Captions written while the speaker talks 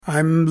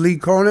I'm Lee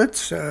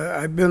Konitz.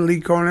 I've been Lee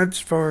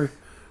Konitz for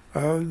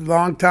a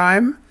long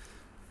time.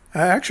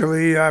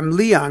 Actually, I'm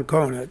Leon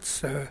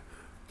Konitz.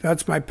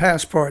 That's my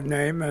passport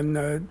name,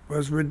 and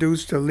was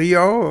reduced to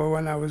Leo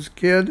when I was a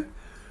kid,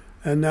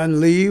 and then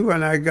Lee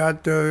when I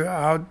got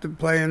out to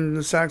playing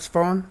the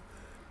saxophone.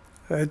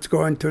 It's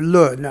going to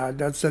Le now.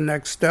 That's the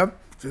next step.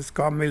 Just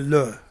call me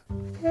Le.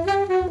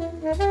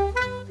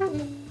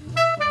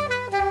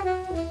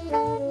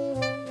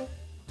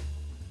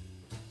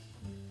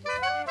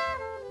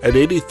 At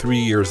 83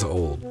 years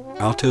old,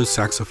 alto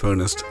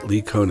saxophonist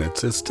Lee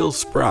Konitz is still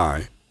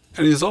spry,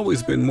 and he's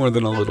always been more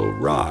than a little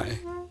wry.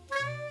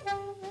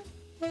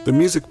 The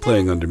music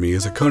playing under me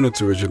is a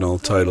Konitz original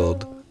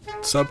titled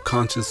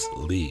Subconscious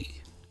Lee.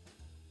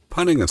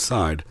 Punning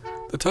aside,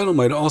 the title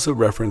might also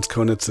reference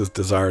Konitz's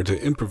desire to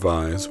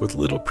improvise with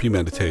little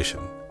premeditation.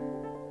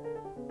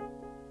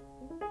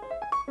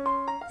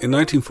 In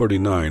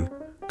 1949,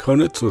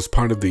 Konitz was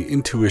part of the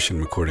Intuition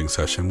recording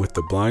session with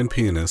the blind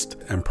pianist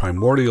and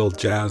primordial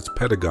jazz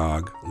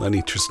pedagogue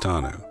Lennie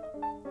Tristano.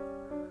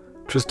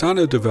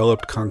 Tristano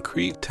developed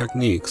concrete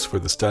techniques for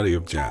the study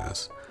of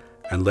jazz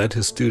and led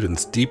his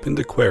students deep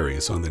into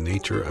queries on the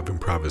nature of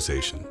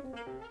improvisation.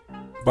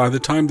 By the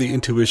time the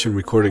Intuition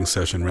recording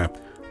session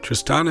wrapped,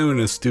 Tristano and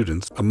his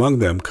students, among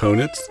them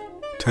Konitz,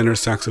 tenor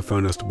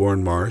saxophonist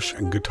Warren Marsh,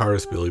 and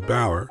guitarist Billy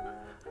Bauer,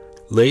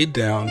 laid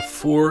down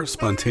 4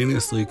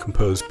 spontaneously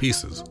composed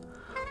pieces,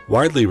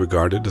 widely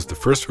regarded as the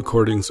first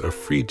recordings of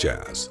free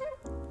jazz.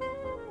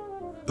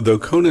 Though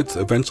Konitz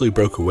eventually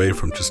broke away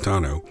from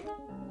Tristano,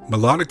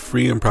 melodic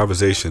free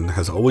improvisation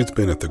has always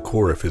been at the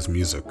core of his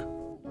music.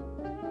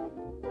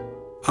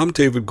 I'm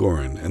David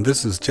Goren, and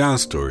this is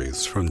Jazz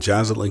Stories from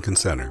Jazz at Lincoln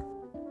Center.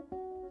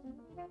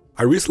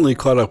 I recently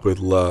caught up with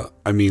Lee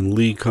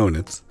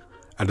Konitz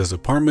at his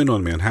apartment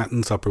on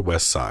Manhattan's Upper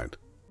West Side.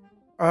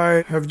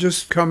 I have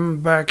just come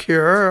back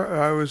here.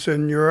 I was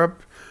in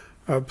Europe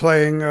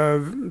playing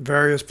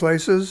various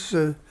places.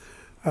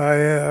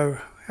 I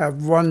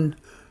have one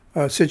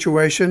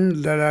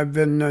situation that I've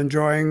been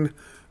enjoying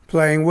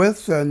playing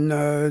with, and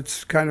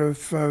it's kind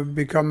of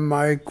become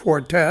my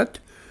quartet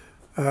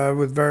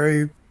with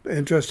very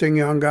interesting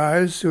young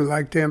guys who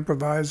like to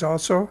improvise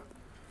also.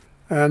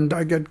 And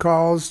I get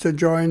calls to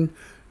join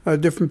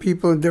different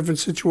people in different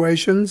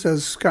situations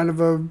as kind of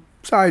a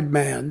side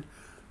man,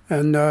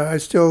 and I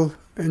still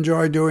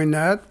enjoy doing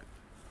that.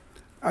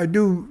 I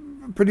do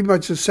pretty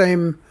much the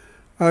same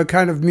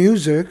kind of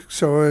music,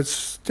 so it's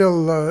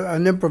still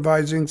an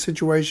improvising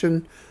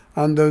situation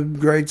on the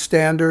great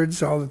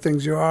standards, All the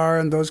Things You Are,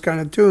 and those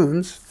kind of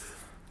tunes.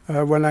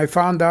 When I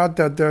found out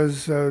that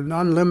there's an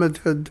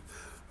unlimited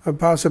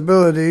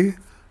possibility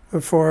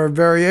for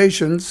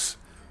variations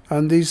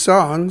on these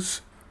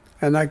songs,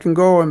 and I can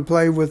go and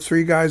play with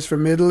 3 guys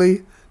from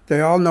Italy, they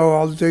all know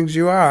All the Things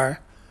You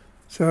Are.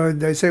 So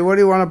they say, what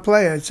do you want to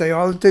play? I say,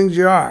 All the Things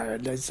You Are.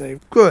 And they say,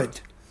 good.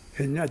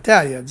 In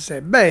Italian, they say,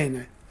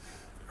 bene,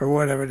 or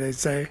whatever they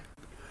say.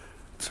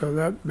 So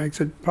that makes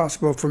it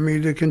possible for me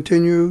to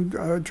continue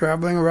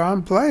traveling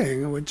around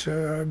playing, which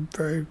I'm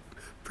very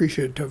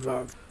appreciative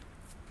of.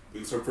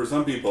 So for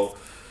some people,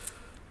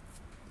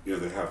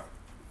 they have,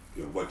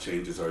 what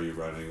changes are you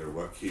running, or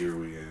what key are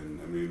we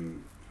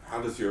in?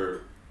 How does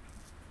your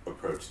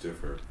approach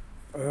differ?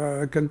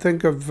 I can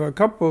think of a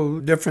couple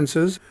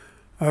differences.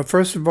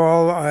 First of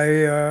all, I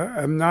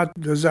am not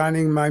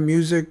designing my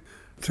music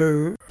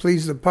to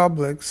please the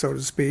public, so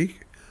to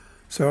speak,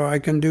 so I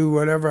can do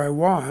whatever I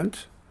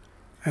want,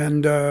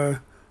 and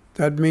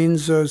that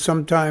means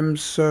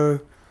sometimes,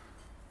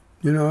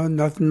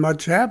 nothing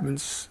much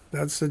happens.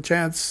 That's the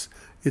chance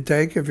you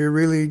take if you're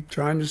really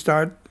trying to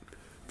start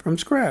from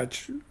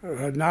scratch,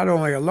 not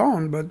only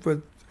alone, but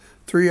with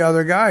 3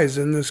 other guys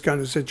in this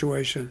kind of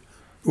situation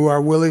who are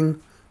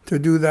willing to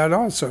do that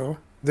also.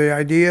 The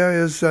idea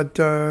is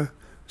that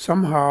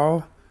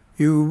somehow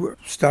you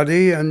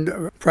study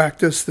and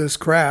practice this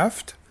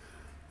craft.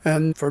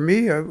 And for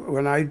me,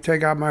 when I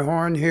take out my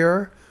horn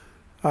here,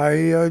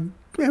 I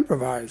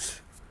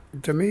improvise.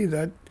 To me,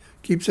 that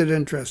keeps it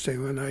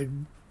interesting when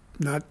I'm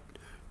not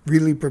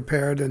really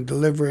prepared and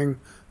delivering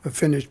a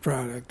finished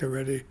product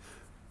already,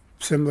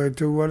 similar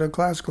to what a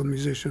classical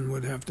musician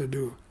would have to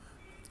do.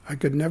 I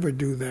could never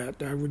do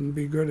that. I wouldn't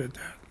be good at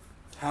that.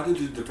 How did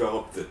you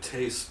develop the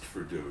taste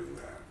for doing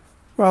that?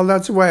 Well,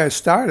 that's the way I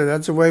started.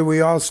 That's the way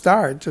we all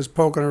start, just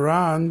poking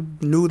around,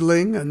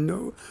 noodling,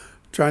 and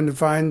trying to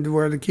find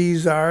where the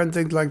keys are and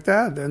things like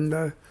that.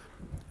 And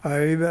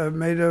I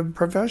made a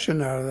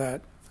profession out of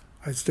that.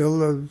 I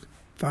still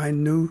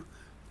find new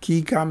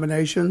key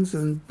combinations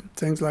and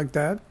things like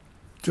that,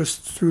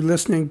 just through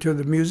listening to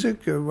the music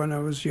when I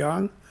was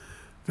young.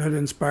 That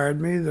inspired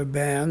me. The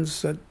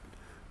bands that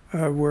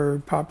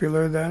were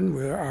popular then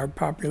are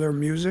popular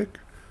music.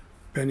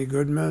 Benny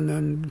Goodman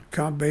and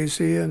Count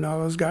Basie and all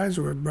those guys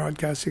were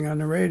broadcasting on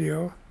the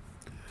radio.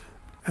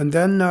 And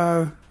then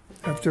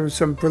after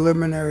some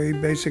preliminary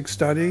basic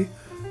study,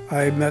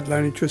 I met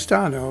Lennie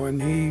Tristano, and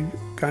he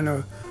kind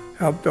of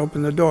helped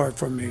open the door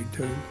for me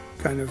to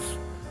kind of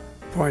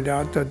point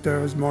out that there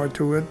was more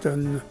to it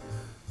than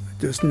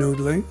just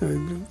noodling,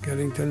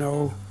 getting to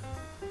know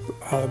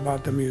all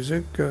about the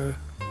music,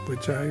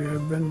 which I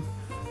have been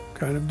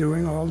kind of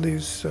doing all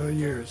these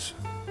years.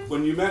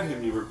 When you met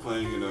him, you were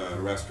playing in a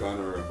restaurant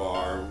or a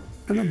bar?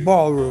 In a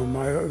ballroom.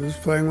 I was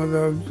playing with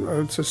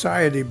a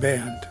society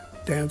band,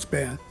 dance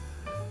band.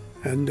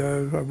 And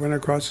I went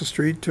across the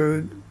street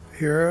to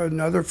hear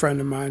another friend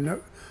of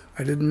mine.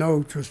 I didn't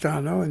know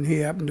Tristano, and he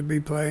happened to be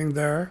playing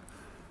there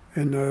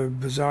in a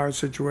bizarre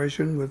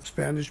situation with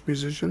Spanish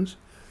musicians.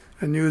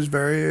 And he was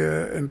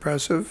very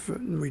impressive,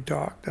 and we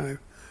talked. I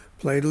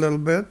played a little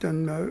bit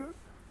and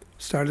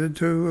started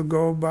to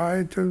go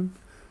by to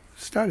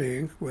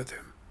studying with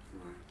him.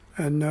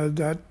 And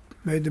that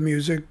made the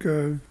music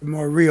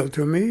more real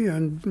to me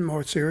and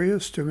more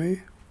serious to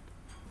me.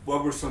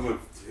 What were some of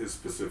his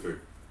specific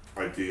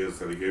ideas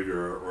that he gave you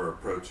or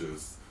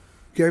approaches?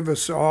 Gave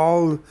us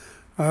all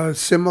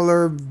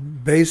similar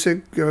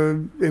basic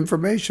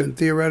information,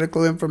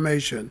 theoretical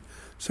information.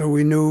 So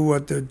we knew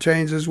what the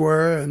changes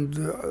were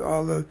and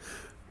all the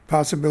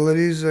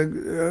possibilities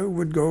that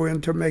would go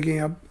into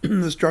making up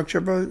the structure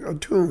of a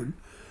tune.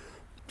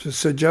 Just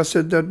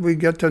suggested that we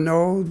get to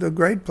know the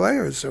great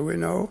players so we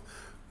know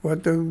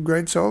what the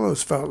great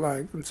solos felt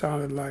like and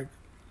sounded like.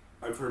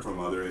 I've heard from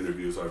other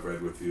interviews I've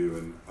read with you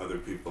and other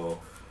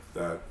people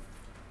that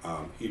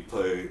he'd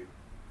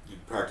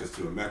practice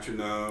to a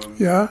metronome.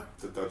 Yeah.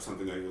 That's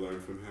something that you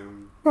learned from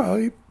him? Well,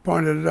 he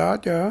pointed it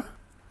out, yeah.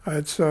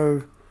 It's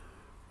a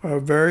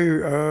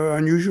very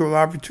unusual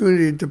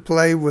opportunity to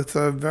play with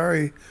a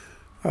very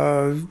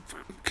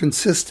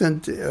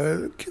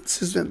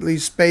consistently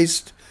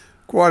spaced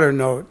quarter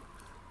note,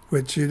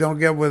 which you don't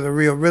get with a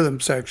real rhythm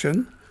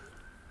section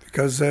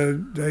because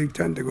they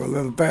tend to go a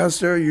little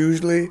faster,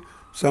 usually,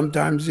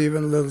 sometimes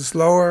even a little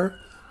slower,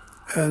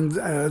 and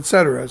et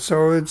cetera.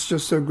 So it's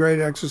just a great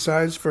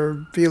exercise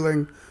for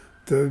feeling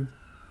the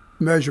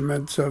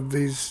measurements of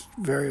these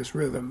various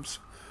rhythms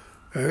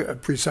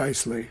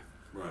precisely.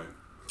 Right.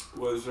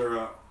 Was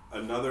there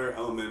another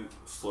element,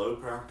 slow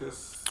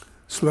practice?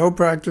 Slow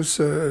practice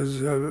is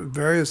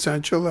very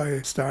essential.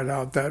 I start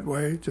out that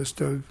way just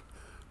to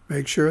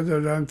make sure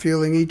that I'm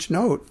feeling each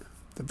note.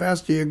 The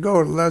faster you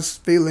go, the less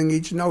feeling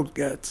each note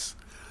gets.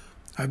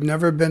 I've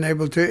never been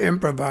able to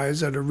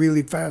improvise at a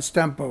really fast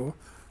tempo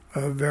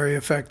very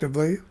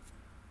effectively,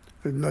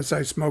 unless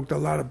I smoked a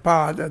lot of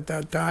pot at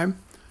that time,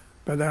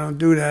 but I don't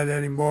do that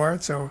anymore,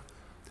 so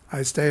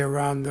I stay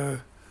around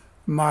the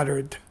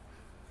moderate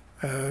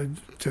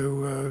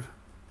to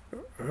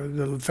a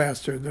little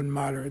faster than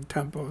moderate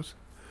tempos.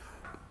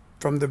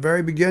 From the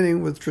very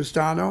beginning with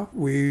Tristano,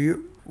 we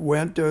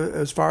went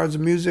as far as the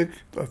music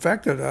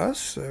affected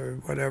us or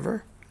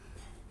whatever,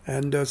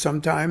 and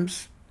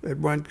sometimes it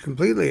went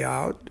completely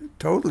out,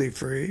 totally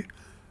free,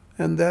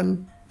 and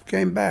then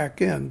came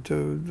back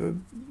into the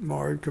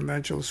more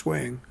conventional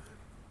swing.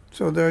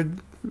 So there are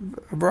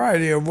a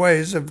variety of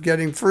ways of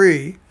getting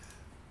free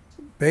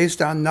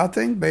based on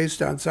nothing,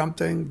 based on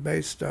something,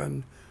 based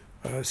on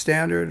a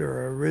standard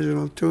or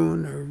original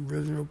tune or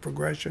original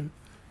progression.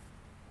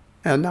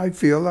 And I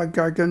feel like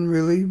I can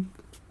really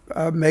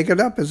make it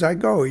up as I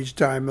go each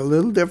time, a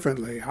little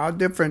differently. How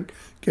different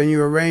can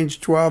you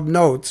arrange 12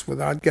 notes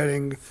without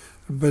getting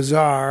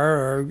bizarre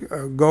or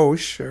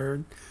gauche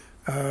or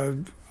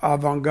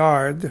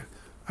avant-garde?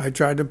 I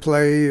try to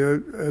play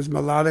as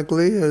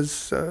melodically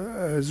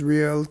as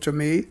real to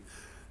me,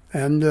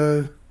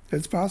 and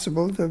it's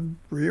possible to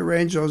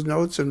rearrange those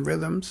notes and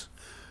rhythms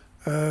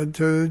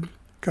to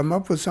come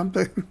up with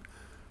something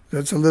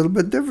that's a little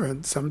bit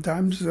different,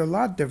 sometimes a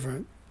lot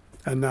different.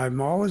 And I'm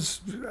always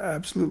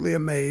absolutely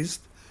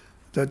amazed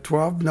that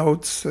 12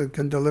 notes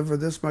can deliver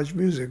this much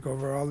music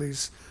over all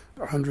these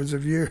hundreds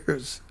of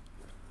years.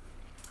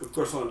 Of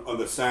course, on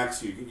the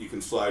sax, you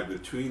can slide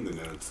between the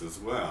notes as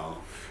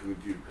well.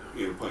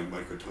 You're playing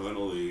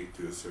microtonally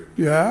to a certain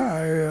degree.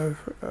 Yeah,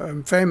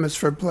 I'm famous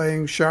for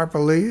playing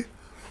sharply,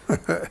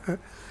 but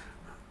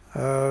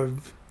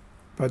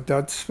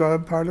that's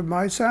part of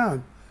my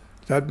sound.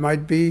 That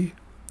might be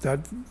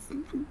that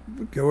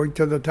going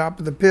to the top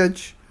of the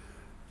pitch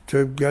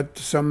to get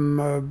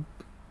some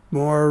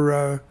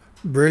more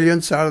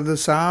brilliance out of the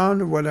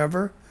sound or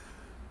whatever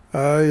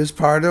is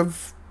part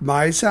of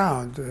my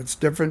sound. It's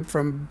different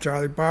from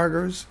Charlie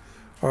Parker's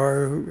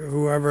or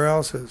whoever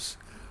else's.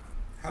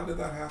 How did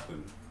that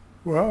happen?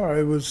 Well,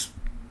 I was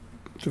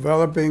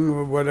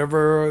developing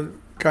whatever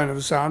kind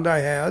of sound I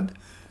had,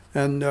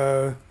 and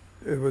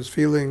it was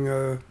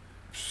feeling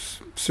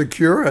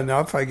secure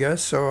enough, I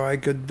guess, so I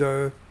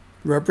could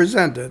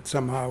represent it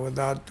somehow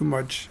without too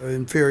much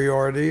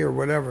inferiority or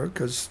whatever,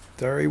 because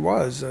there he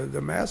was,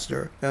 the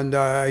master. And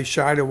I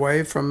shied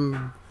away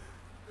from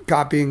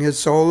copying his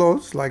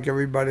solos like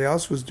everybody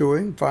else was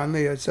doing.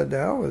 Finally, I said, to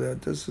hell with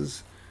it. This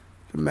is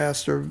the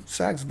master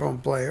saxophone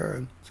player.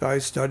 And so I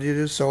studied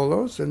his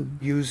solos and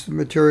used the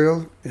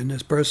material in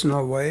as personal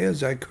a way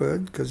as I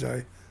could, because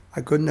I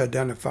couldn't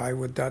identify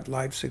with that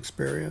life's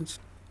experience.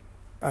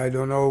 I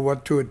don't know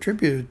what to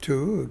attribute it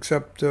to,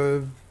 except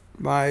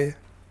my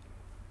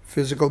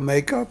physical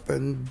makeup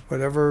and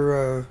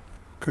whatever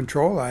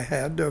control I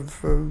had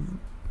of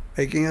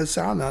making a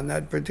sound on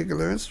that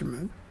particular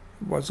instrument.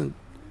 It wasn't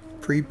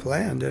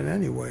pre-planned in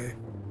any way.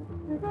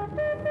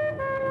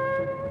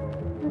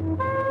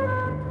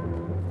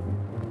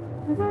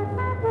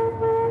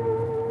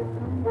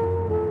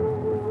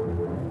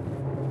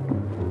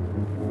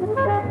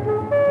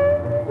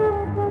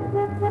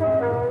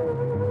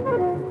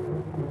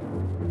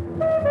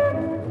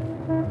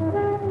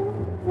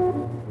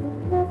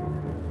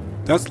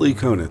 That's Lee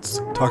Konitz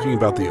talking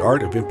about the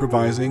art of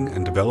improvising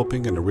and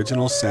developing an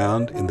original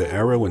sound in the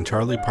era when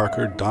Charlie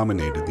Parker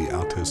dominated the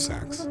alto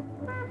sax.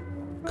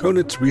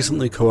 Konitz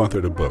recently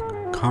co-authored a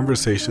book,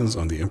 Conversations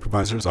on the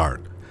Improviser's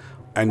Art,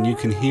 and you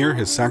can hear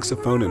his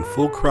saxophone in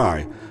full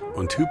cry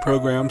on 2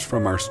 programs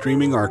from our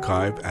streaming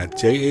archive at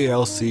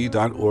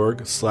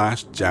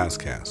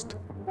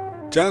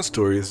jalc.org/jazzcast. Jazz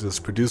Stories is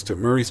produced at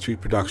Murray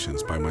Street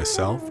Productions by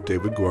myself,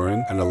 David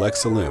Goren, and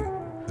Alexa Lim.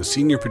 The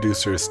senior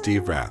producer is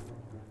Steve Rath.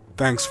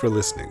 Thanks for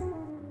listening.